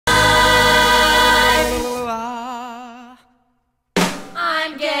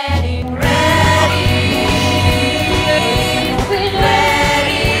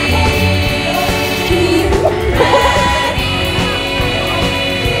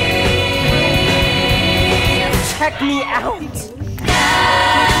me out.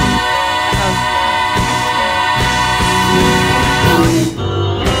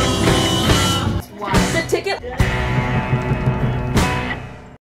 The ticket.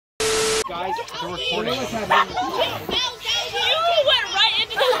 Guys, the recording was happening. You went right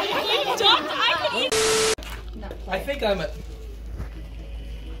into the. You ducked. I could. I think I'm a.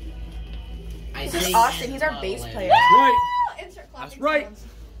 This is Austin. He's our bass player. That's right. That's right.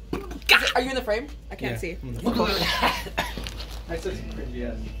 Are you in the frame? I can't see. I said some cringe,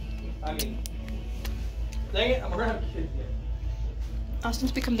 yes. I mean, dang it, I'm gonna have kids here.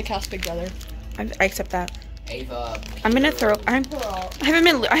 Austin's become the cast big brother. I accept that. Ava. I'm gonna throw. I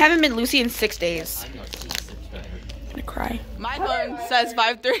haven't been Lucy in 6 days. I'm I'm gonna cry. My phone says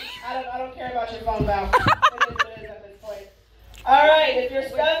 5'3". I don't care about your phone, Val. It is at this point. All right, if your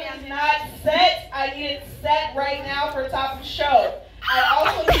stuff is not set, I need it set right now for top of the show. I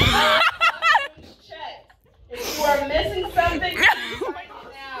also need to check. If you are missing something, please write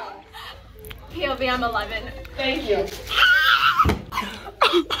it down. POV, I'm 11. Thank you.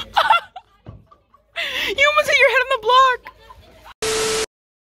 You almost hit your head on the block.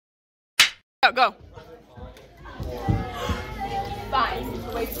 Go. Fine.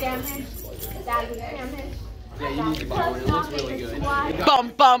 Wait, damage. That is damage. Yeah, you need to buy one. It looks really good.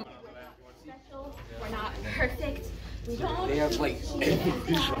 Bump, bump. We're not perfect. We don't. They have like.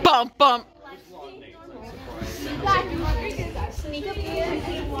 Bump, bump. Sneak up here.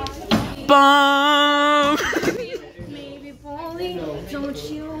 Bump. Maybe bully. Don't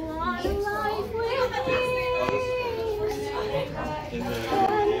you want a life with me?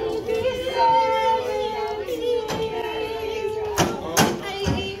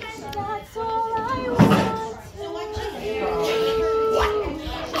 That's all I want.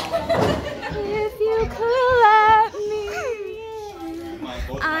 If you could let me,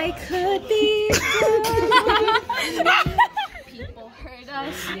 I could be good. People hurt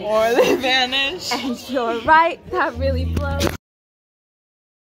us. Or they vanish. And you're right, that really blows.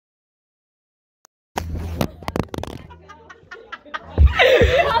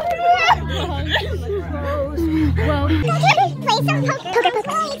 Well, play some poker,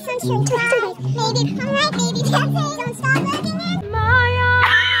 make some string twice, maybe alright, maybe dancing, don't stop looking at my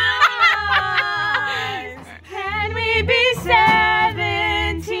eyes. Can we be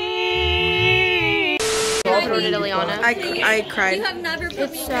 17? I cried. You have never put me in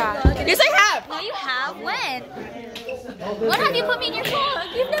your sad. book. Yes, I have. No, you have. When? When have you put me in your book?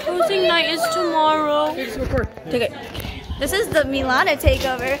 You've never Closing night is tomorrow. Take it. This is the Milana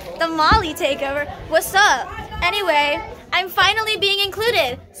takeover, the Molly takeover. What's up? Anyway, I'm finally being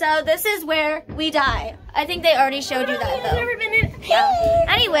included. So this is where we die. I think they already showed you that though. Never been in. Yeah.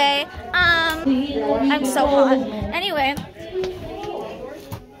 Anyway, I'm so hot. Anyway,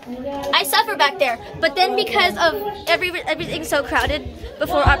 I suffer back there. But then because of everything's so crowded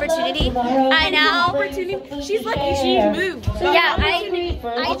before opportunity, I now She's lucky she moved. yeah, I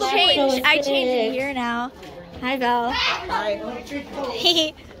changed here now. Hi, Val. Hi.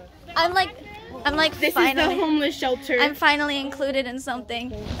 I'm like This finally. is the homeless shelter. I'm finally included in something.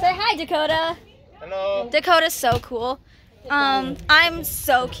 Say hi, Dakota. Hello. Dakota's so cool. I'm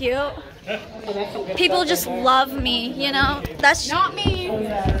so cute. People just love me, you know? That's Not me.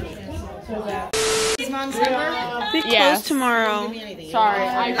 They close tomorrow. Sorry.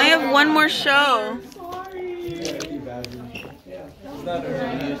 I have one more show.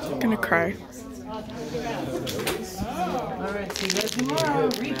 I'm gonna cry.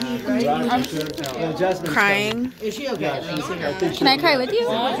 Crying. Is she okay? Can I cry with you?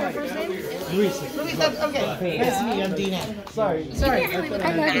 Okay. Nice to meet you. I'm Dina. Sorry. I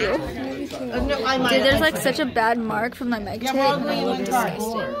love you. No, I might. Dude, there's like such a bad mark from my mic tape.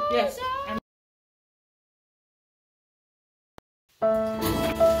 Disgusting. Yes. We're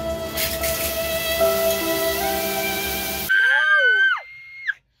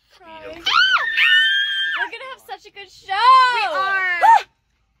gonna have such a good show. We are.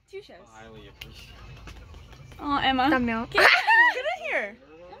 2 shows. Highly appreciate Oh, Emma. Thumbnail. Get in here.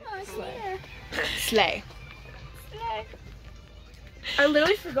 Slay. I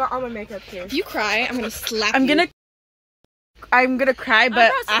literally forgot all my makeup here. If you cry, I'm gonna slap you. I'm gonna cry,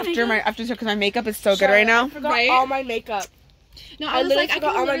 but after because my makeup is so good right now. I forgot all my makeup. No, I literally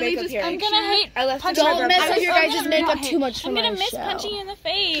forgot all my makeup here. I'm gonna hate. I left Don't mess with your guys' makeup too much. I'm gonna miss punching you in the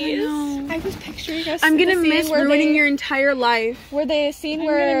face. I was picturing us. I'm gonna miss ruining your entire life. Where the scene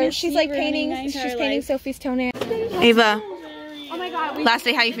where she's like painting, Sophie's toenail. Ava, Oh my god. last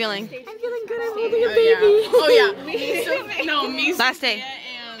day, how you feeling? I'm feeling good. I'm holding a baby. Oh yeah. No, me. Last day.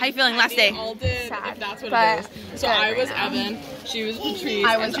 How you feeling last day? All did, if that's what But it is. So I was Evan, she was Patrice,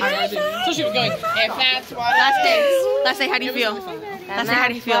 I was and she was so she was going, if that's what Last it is. day. Last day, how do you feel? Last day, how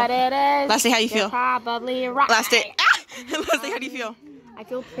do you feel? Last day, how you feel? Probably right. Last day. Last day, how do you feel? I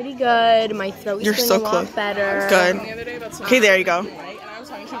feel pretty good. My throat is feeling a lot better. Good. The other day about Okay, there you go. right? And I was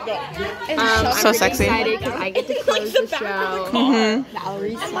talking to her, I'm So really sexy. excited because I get to close the show.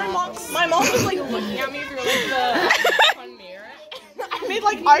 Valerie's my mom was like looking at me through like the front mirror. I made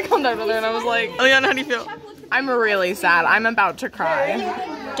like eye contact with her and I was like, Eliana, how do you feel? I'm really sad. I'm about to cry.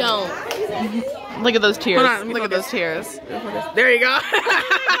 Don't. Look at those tears. Hold on, let me Look at focus. those tears. There you go.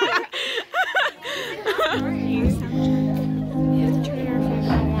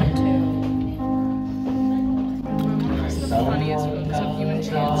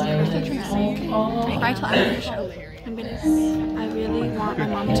 I really want my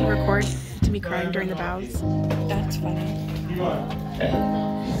mom to record to me crying during the bows. That's funny.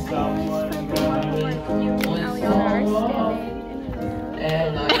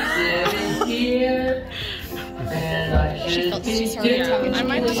 And I'm sitting here. And I should be I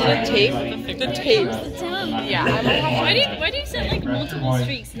might just the tape. The tape. Yeah. Why do you set like multiple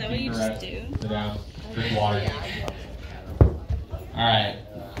streaks? Is that what you just do? Sit down, drink water. Alright,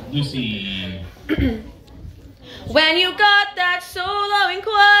 Lucy. When you got that solo in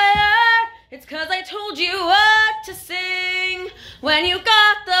choir, it's 'cause I told you what to sing. When you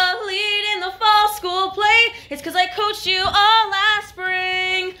got the lead in the fall school play, it's 'cause I coached you all last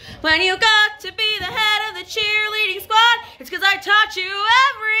spring. When you got to be the head of the cheerleading squad, it's 'cause I taught you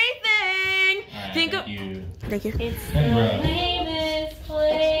everything. Alright, Think thank of- you. Thank you. Thank you. Famous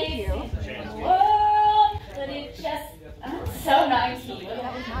place in the world, but it just so nice.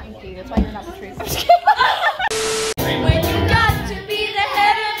 That was not in key. That's why you're not Patrice. When you got to be the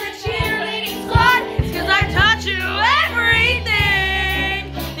head of the cheerleading squad, It's 'cause I taught you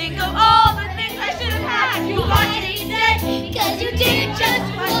everything. Think of all the things I should have had. You watched it instead. because you did just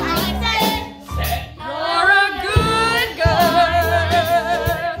what I said. You're a good girl.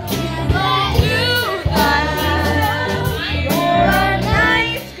 Do that. You're a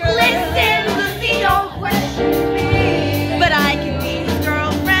nice girl. Listen, Lucy, don't question me. But I can be his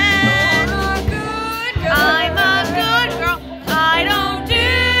girlfriend. I'm a good girl. I don't do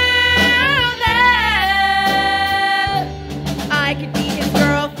that. I could be his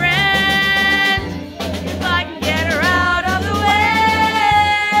girlfriend if I can get her out of the way.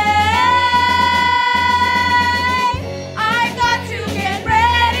 I got to get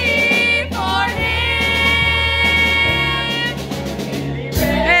ready for him.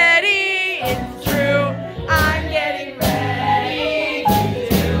 Ready, it's true. I'm getting ready to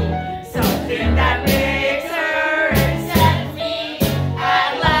do something that makes her accept me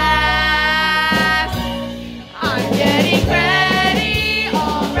at last. I'm getting ready,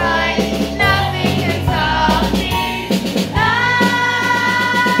 alright. Nothing can stop me tonight.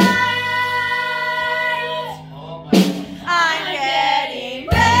 I'm getting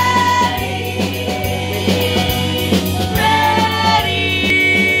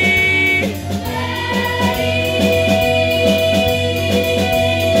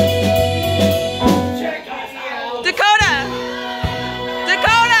Dakota!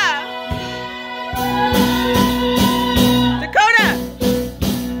 Dakota! Dakota!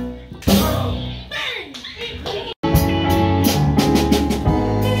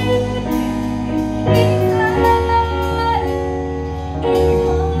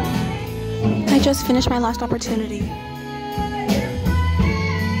 I just finished my last opportunity.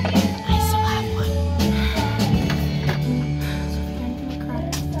 I still have one.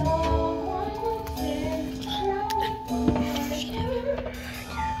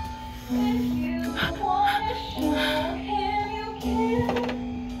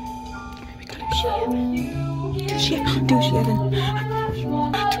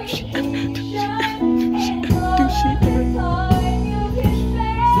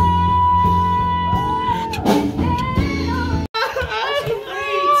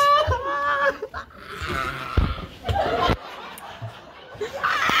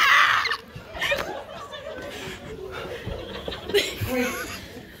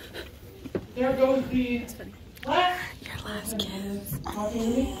 There goes the. What? Your last kiss.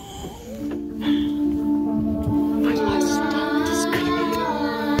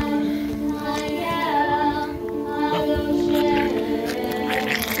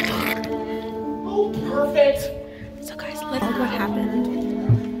 Oh, perfect. So guys, what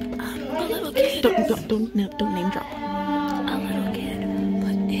happened? A little kid. Don't name drop. A little kid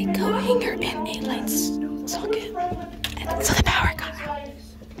put a coat hanger in a light socket, and so the power got out.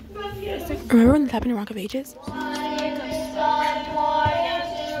 Remember when this happened in Rock of Ages?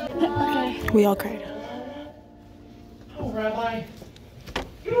 Okay. We all cried. Oh, Rabbi.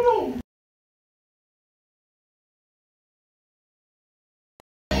 You don't know.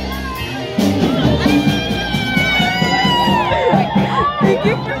 Thank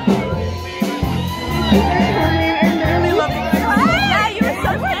you for really love you. Yeah, you were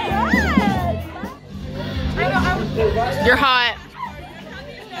so good. You're hot.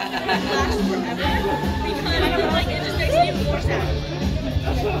 It just makes me more sad.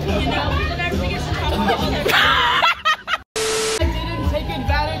 You know, then everybody gets to talk about other. I didn't take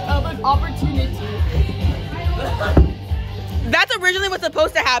advantage of an opportunity. That's originally what's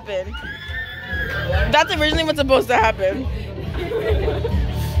supposed to happen. That's originally what's supposed to happen.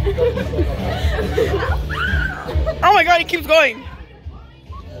 Oh my god, he keeps going.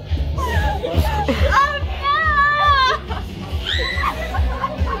 Oh no!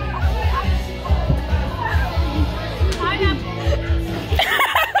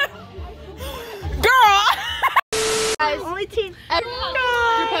 Girl! Guys, only team. Group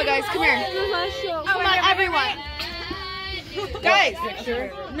hug, guys, come here. Come on, everyone. Guys!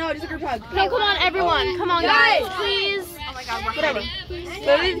 No, just a group hug. No, come on, everyone. Come on, guys, please. Oh my god, whatever.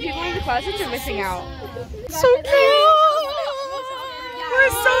 Literally, the people in the classes are missing out. So cute!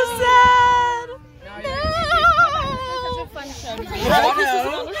 We're so sad! Such a fun show.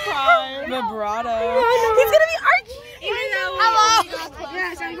 Vibrato. He's gonna be Archie! Hello!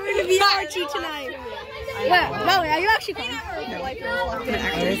 Yes, I'm going to be Archie tonight. Yeah, Bowie, are you actually coming?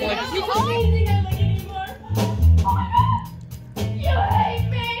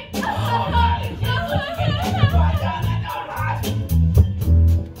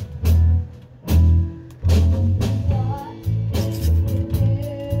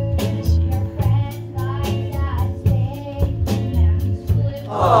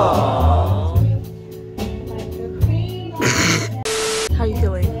 How are you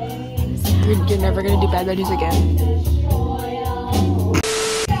feeling? You're never gonna do bad buddies again.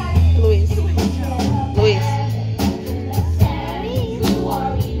 Luis. Luis.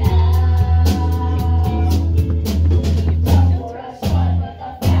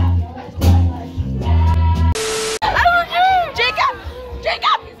 Jacob!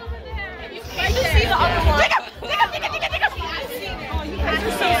 Jacob!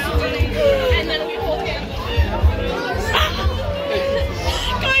 And then we hold hands.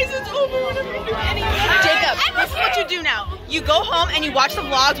 Guys, it's over whenever you do anything. Jacob, this is what you do now. You go home and you watch the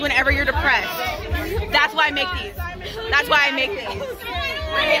vlogs whenever you're depressed. That's why I make these. That's why I make these.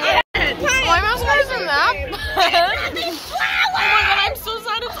 Why am I supposed to nap? Oh my god, I'm so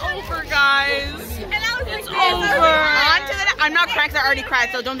sad it's over, guys. It's over. I'm not crying because I already cried,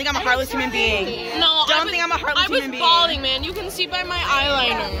 so don't think I'm a heartless human being. No, Don't think I'm a heartless human being. I was bawling, man. You can see by my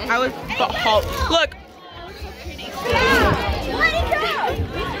eyeliner. I was look.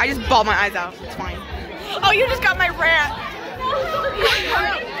 I just bawled my eyes out. It's fine. Oh, you just got my rant.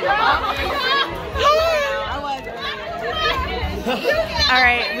 All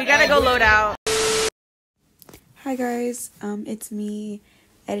right, we gotta go load out. Hi guys, it's me,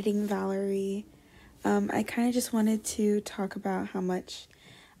 Editing Valerie. I kind of just wanted to talk about how much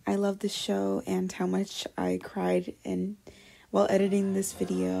I love this show and how much I cried while editing this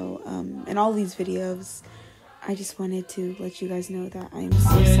video and all these videos. I just wanted to let you guys know that I am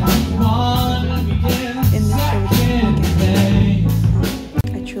so sad in this show again.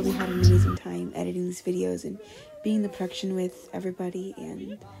 I truly had an amazing time editing these videos and being in the production with everybody,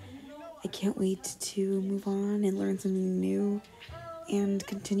 and I can't wait to move on and learn something new and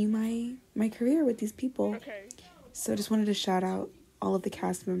continue my career with these people. So I just wanted to shout out all of the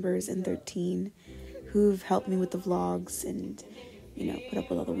cast members in 13 who've helped me with the vlogs and, you know, put up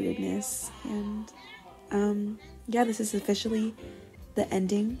with all the weirdness. And yeah, this is officially the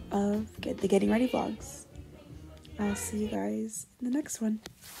ending of the Getting Ready vlogs. I'll see you guys in the next one.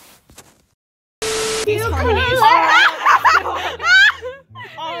 I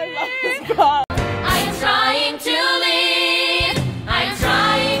am trying to lead. I am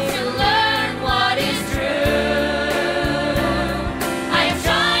trying to learn what is true. I am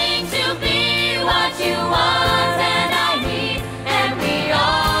trying to be what you want and I need. And we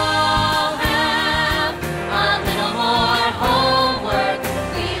all have a little more homework.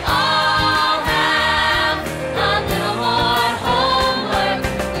 We all have a little more homework.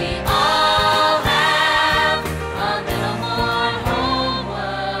 We all have a little more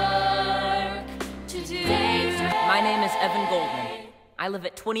homework to do. My name is Evan Goldman. I live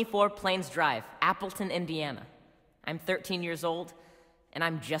at 24 Plains Drive, Appleton, Indiana. I'm 13 years old, and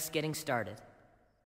I'm just getting started.